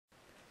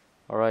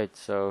Alright,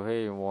 so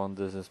hey everyone,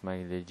 this is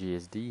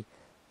Maggiethegsd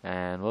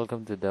and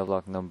welcome to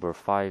devlog number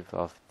 5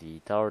 of the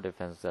tower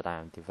defense that I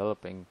am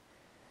developing.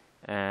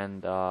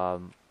 And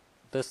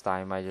this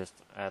time I just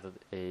added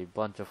a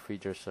bunch of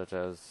features such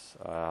as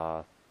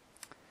a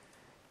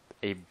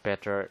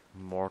better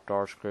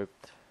mortar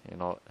script,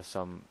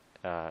 some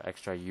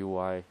extra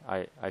UI.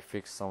 I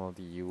fixed some of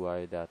the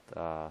UI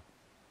that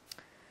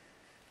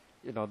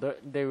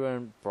they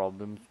weren't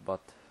problems, but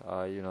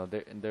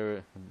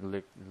they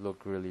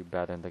look really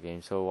bad in the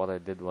game. So what I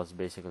did was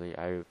basically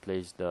I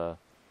replaced the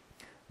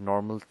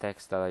normal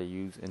text that I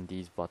use in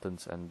these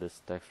buttons and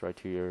this text right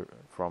here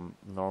from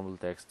normal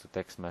text to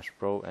Text Mesh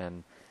Pro.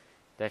 And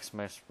Text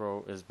Mesh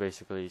Pro is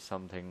basically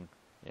something,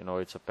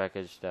 it's a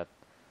package that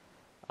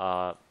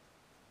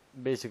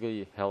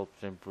basically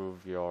helps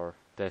improve your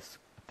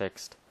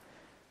text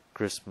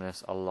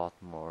crispness a lot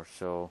more.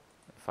 So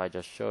if I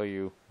just show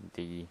you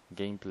the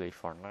gameplay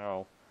for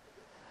now,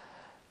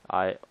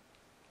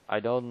 I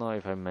don't know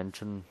if I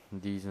mentioned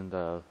these in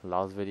the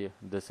last video,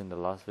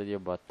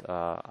 but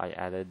I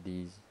added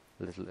these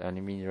little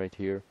enemies right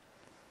here.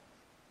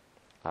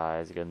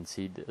 As you can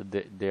see,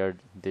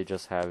 they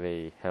just have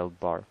a health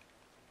bar,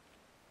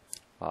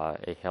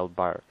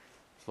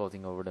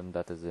 floating over them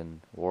that is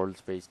in world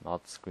space,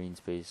 not screen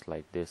space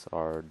like this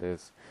or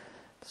this.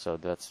 So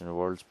that's in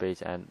world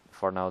space, and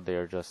for now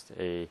they're just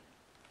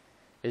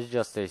it's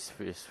just a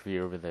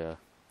sphere with a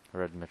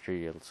red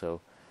material.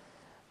 So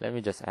let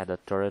me just add a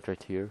turret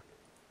right here,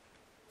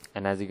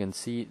 and as you can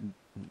see,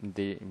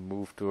 they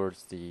move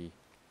towards the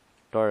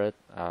turret.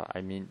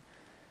 I mean,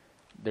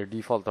 their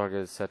default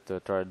target is set to a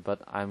turret,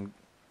 but I'm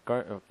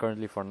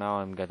currently for now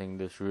I'm getting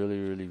this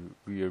really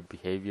weird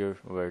behavior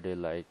where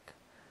they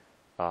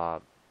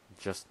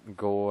just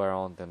go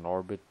around in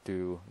orbit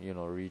to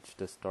reach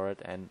this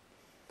turret. And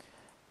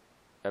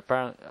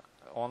apparently,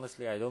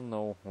 honestly, I don't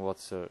know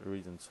what's the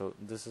reason. So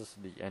this is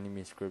the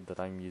enemy script that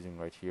I'm using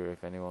right here,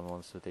 if anyone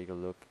wants to take a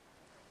look.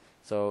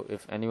 So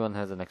if anyone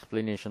has an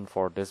explanation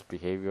for this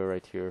behavior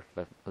right here,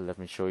 let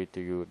me show it to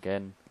you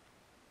again.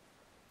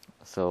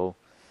 So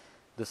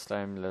this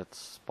time let's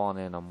spawn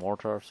in a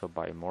mortar. So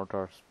by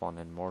mortar, spawn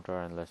in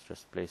mortar, and let's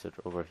just place it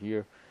over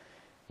here.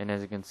 And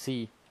as you can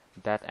see,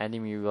 that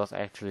enemy was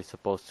actually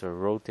supposed to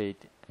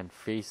rotate and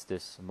face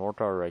this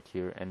mortar right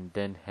here and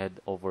then head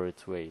over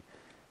its way.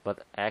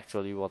 But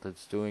actually what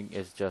it's doing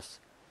is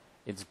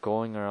it's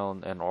going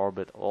around an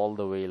orbit all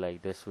the way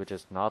like this, which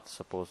is not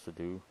supposed to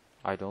do.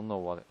 I don't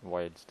know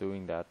why it's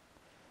doing that,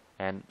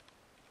 and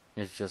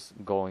it's just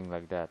going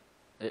like that.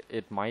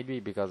 It might be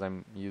because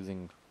I'm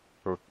using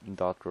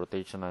dot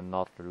rotation and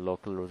not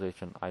local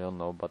rotation, I don't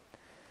know, but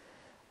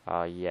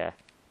yeah.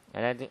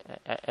 And I think,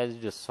 as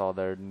you just saw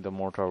there, the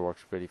mortar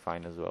works pretty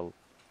fine as well.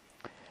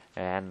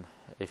 And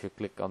if you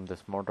click on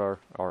this mortar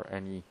or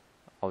any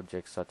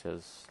object such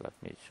as, let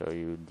me show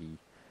you the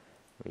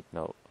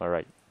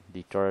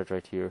turret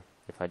right here.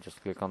 If I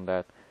just click on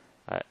that,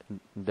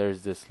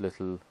 there's this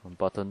little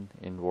button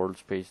in world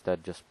space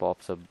that just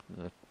pops up.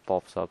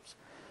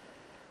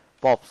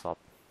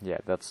 Yeah,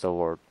 that's the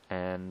word.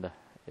 And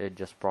it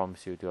just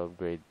prompts you to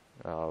upgrade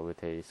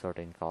with a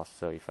certain cost.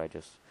 So if I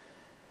just,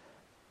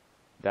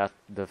 that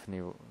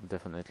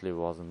definitely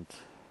wasn't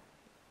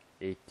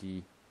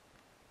 80.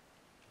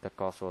 The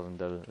cost wasn't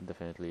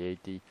definitely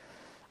 80.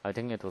 I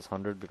think it was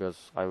 100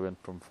 because I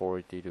went from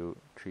 480 to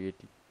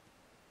 380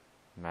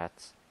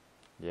 maths.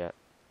 Yeah.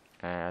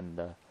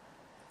 And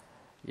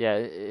yeah,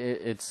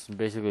 it's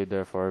basically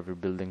there for every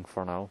building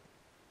for now.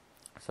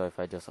 So if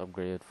I just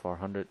upgrade it for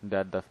 100,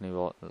 that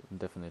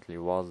definitely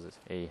was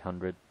a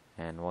 100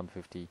 and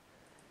 150.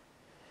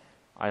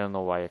 I don't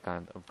know why I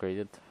can't upgrade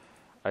it.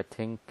 I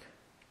think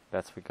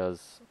that's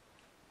because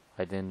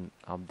I didn't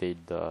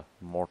update the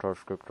mortar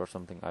script or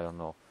something, I don't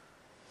know.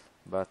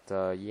 But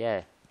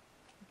yeah,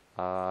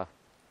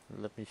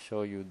 let me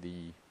show you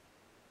the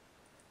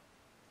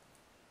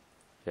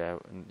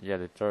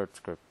the turret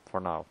script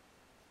for now.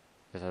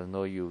 It has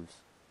no use.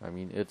 I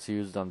mean, it's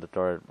used on the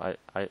turret.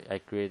 I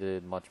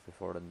created it much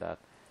before than that,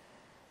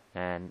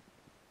 and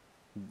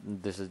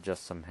this is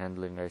just some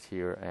handling right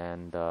here.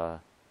 And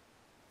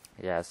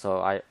yeah,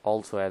 so I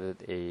also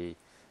added a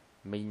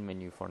main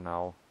menu for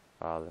now.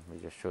 Let me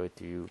just show it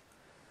to you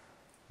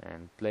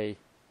and play.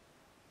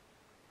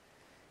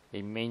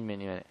 A main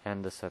menu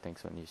and the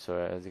settings menu. So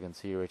as you can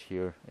see right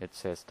here, it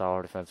says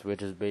tower defense,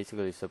 which is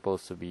basically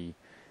supposed to be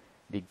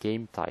the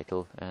game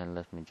title. And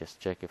let me just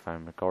check if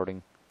I'm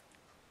recording.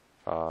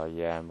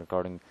 Yeah, I'm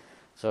recording.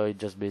 So it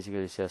just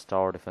basically says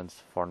tower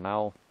defense for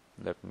now.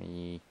 Let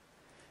me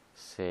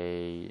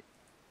say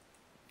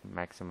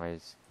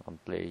maximize on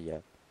play,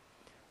 yeah,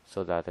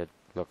 so that it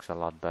looks a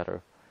lot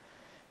better.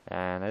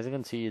 And as you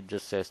can see, it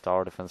just says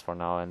tower defense for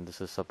now, and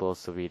this is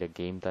supposed to be the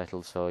game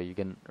title. So you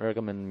can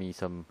recommend me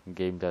some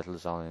game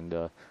titles down in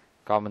the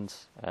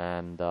comments.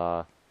 And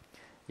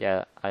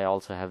yeah, I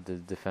also have this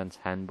defense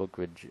handbook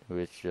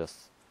which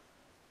just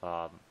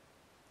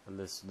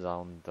lists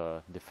down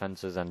the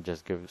defenses and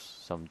just gives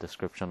some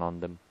description on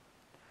them.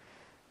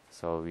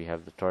 So we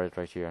have the turret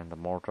right here and the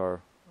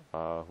mortar,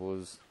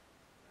 whose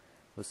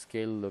the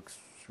scale looks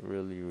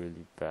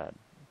really bad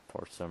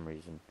for some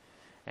reason.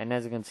 And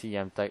as you can see,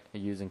 I'm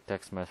using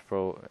Text Mesh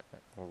Pro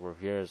over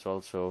here as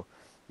well, so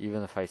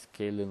even if I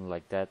scale in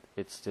like that,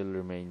 it still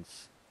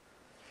remains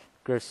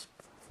crisp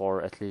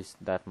for at least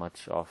that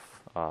much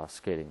of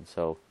scaling.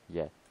 So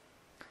yeah,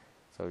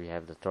 so we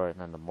have the turret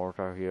and the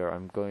mortar here.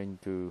 I'm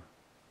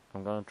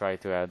gonna try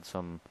to add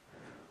some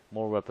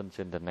more weapons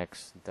in the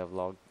next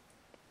devlog.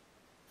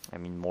 I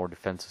mean, more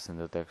defenses in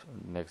the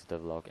next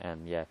devlog.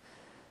 And yeah,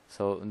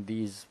 so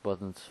these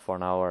buttons for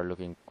now are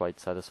looking quite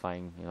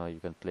satisfying. You know, you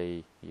can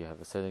play, you have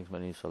a settings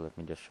menu, so let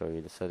me just show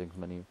you the settings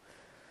menu.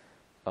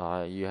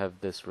 You have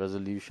this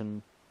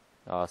resolution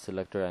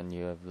selector, and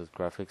you have this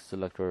graphics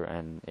selector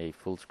and a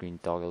full screen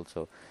toggle.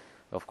 So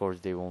of course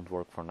they won't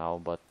work for now,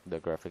 but the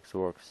graphics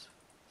works.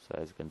 So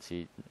as you can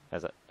see,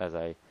 as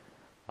I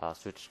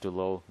switch to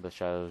low, the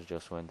shadows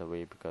just went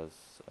away, because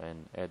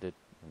in edit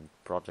and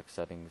project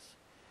settings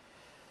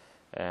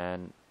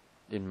and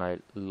in my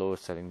low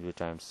settings,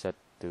 which I'm set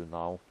to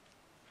now,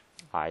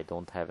 I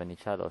don't have any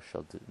shadows,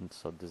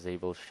 so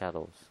disable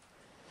shadows.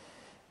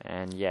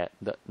 And yeah,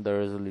 the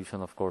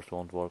resolution of course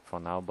won't work for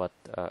now, but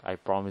I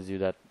promise you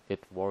that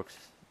it works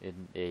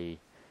in a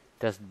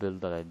test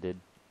build that I did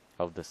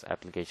of this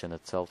application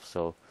itself.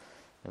 So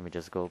let me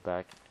just go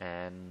back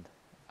and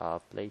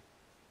play.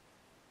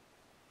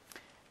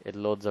 It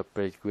loads up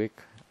pretty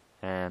quick,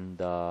 and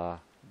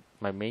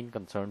my main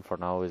concern for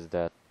now is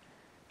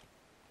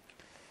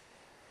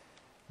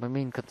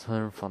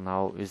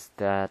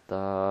that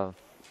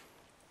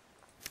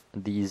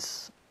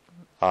these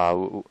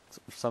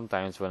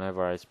sometimes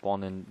whenever I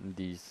spawn in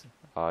these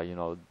you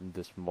know,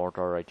 this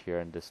mortar right here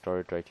and this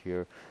turret right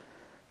here,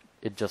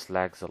 it just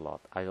lags a lot.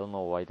 I don't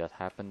know why that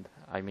happened.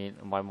 I mean,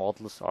 my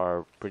models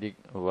are pretty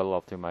well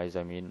optimized.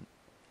 I mean,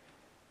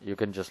 you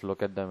can just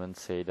look at them and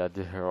say that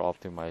they're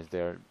optimized.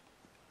 They're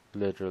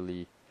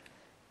literally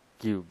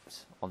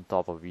cubes on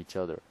top of each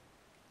other,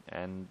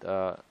 and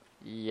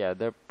yeah,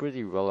 they're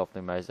pretty well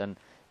optimized. And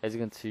as you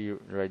can see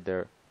right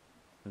there,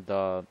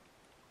 the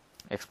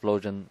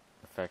explosion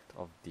effect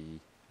of the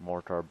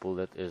mortar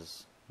bullet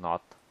is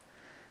not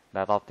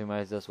that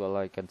optimized as well,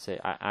 I can say.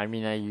 I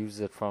mean, I used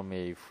it from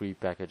a free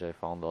package I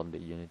found on the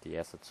Unity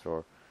asset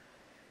store.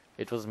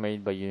 It was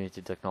made by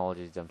Unity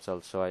Technologies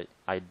themselves, so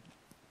I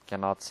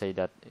cannot say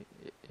that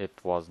it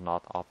was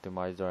not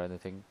optimized or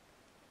anything.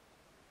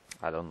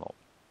 I don't know,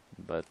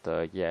 but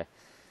yeah.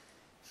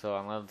 So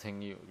another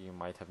thing you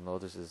might have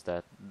noticed is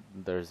that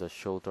there's a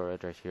show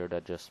turret right here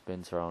that just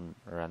spins around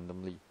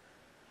randomly,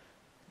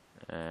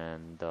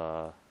 and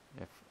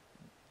if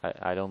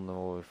I don't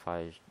know if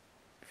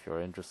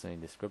you're interested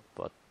in the script,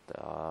 but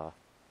I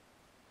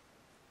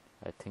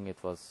think it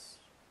was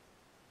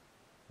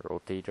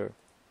rotator.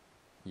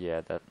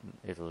 Yeah, that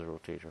it was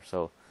rotator.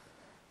 So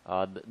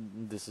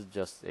this is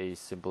just a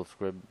simple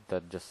script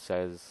that just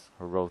says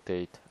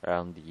rotate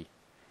around the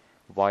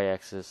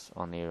y-axis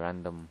on a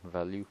random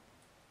value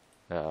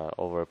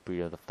over a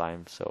period of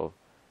time. So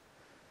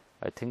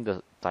I think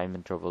the time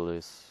interval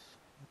is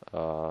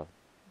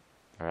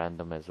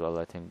random as well,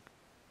 I think.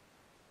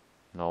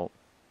 No,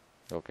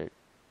 okay,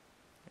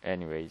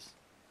 anyways,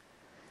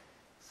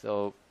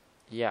 so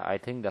yeah, I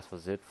think that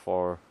was it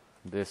for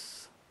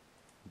this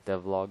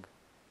devlog.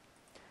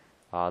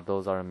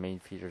 Those are the main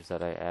features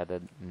that I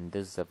added in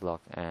this devlog,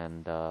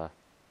 and let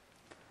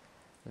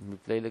me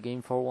play the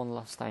game for one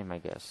last time, I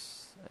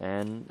guess.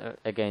 And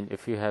again,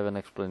 if you have an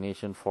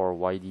explanation for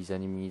why these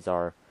enemies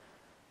are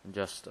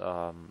just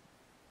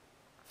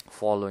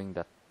following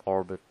that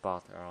orbit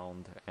path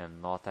around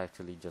and not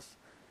actually just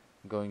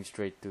going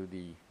straight to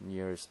the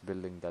nearest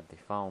building that they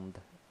found,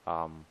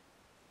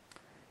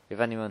 if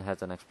anyone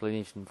has an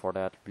explanation for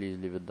that, please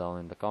leave it down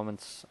in the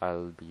comments.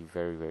 I'll be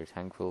very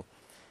thankful.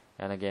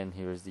 And again,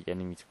 here is the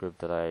enemy script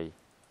that I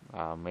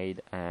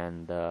made,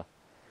 and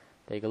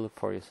take a look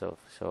for yourself.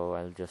 So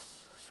I'll just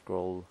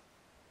scroll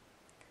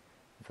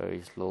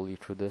very slowly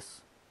through this,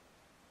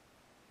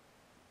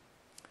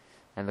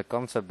 and the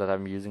concept that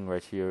I'm using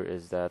right here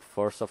is that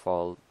first of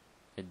all,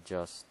 it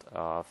just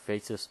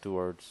faces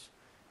towards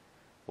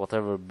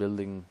whatever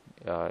building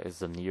is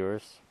the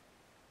nearest.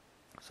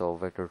 So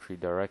vector 3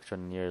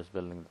 direction, nearest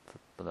building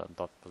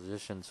dot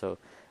position. So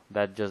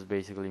that just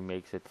basically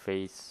makes it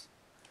face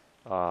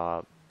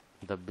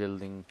the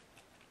building.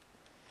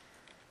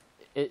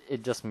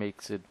 It just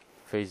makes it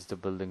face the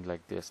building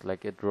like this,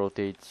 like it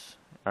rotates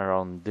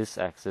around this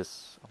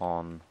axis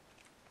on.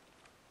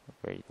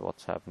 Wait,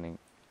 what's happening?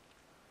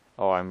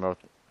 Oh, I'm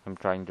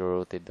trying to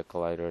rotate the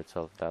collider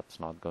itself. That's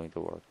not going to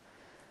work.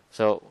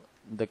 So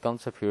the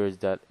concept here is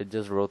that it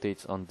just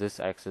rotates on this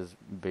axis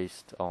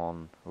based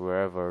on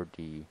wherever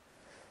the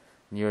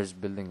nearest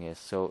building is.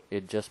 So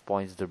it just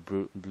points the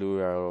blue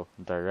arrow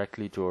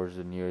directly towards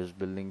the nearest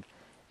building,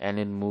 and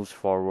it moves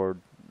forward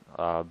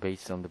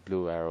based on the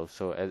blue arrow.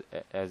 So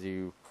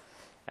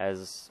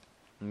as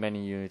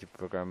many Unity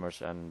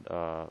programmers and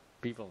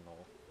people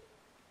know,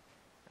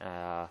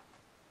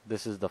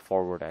 this is the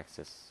forward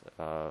axis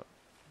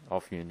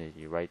of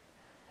Unity, right?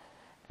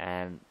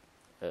 And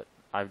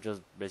I've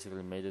just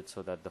basically made it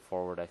so that the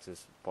forward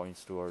axis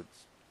points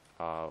towards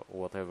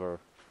whatever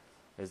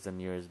is the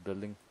nearest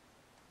building,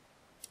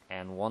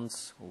 and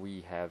once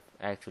we have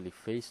actually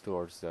faced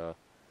towards the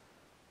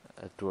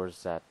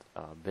towards that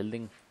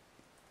building,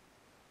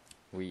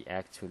 we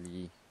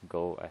actually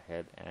go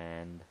ahead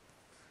and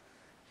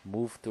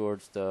move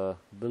towards the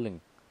building,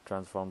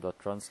 transform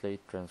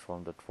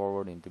that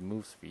forward into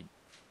move speed.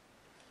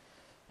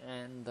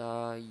 And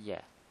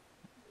yeah,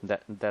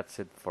 that's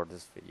it for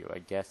this video, I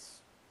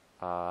guess.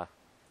 As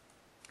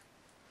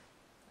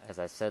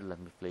I said, let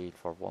me play it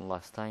for one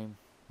last time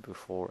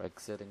before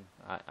exiting.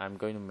 I'm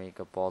going to make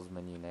a pause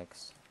menu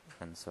next,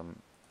 and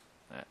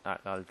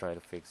I'll try to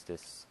fix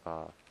this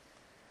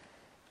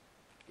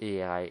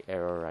AI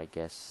error, I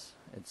guess.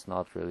 It's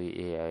not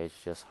really AI,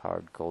 it's just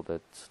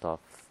hard-coded stuff.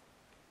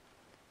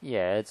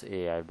 Yeah, it's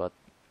AI, but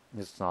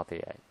it's not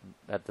AI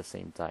at the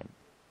same time.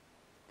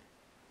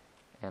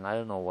 And I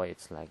don't know why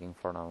it's lagging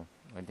for now.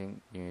 I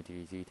think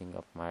Unity is eating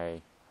up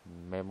my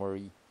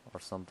memory or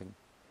something.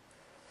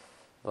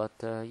 But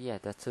yeah,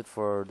 that's it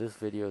for this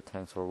video.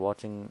 Thanks for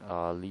watching.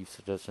 Leave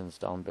suggestions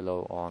down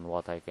below on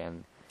what I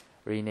can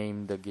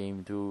rename the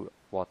game to,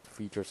 what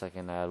features I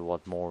can add,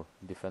 what more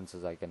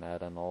defenses I can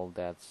add, and all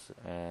that.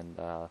 And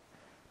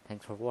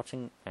thanks for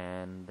watching,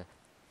 and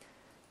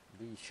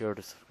be sure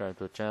to subscribe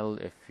to the channel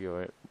if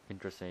you're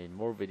interested in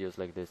more videos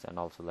like this, and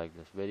also like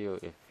this video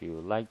if you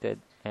liked it.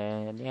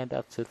 And yeah,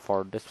 that's it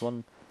for this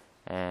one,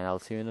 and I'll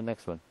see you in the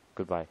next one.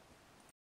 Goodbye.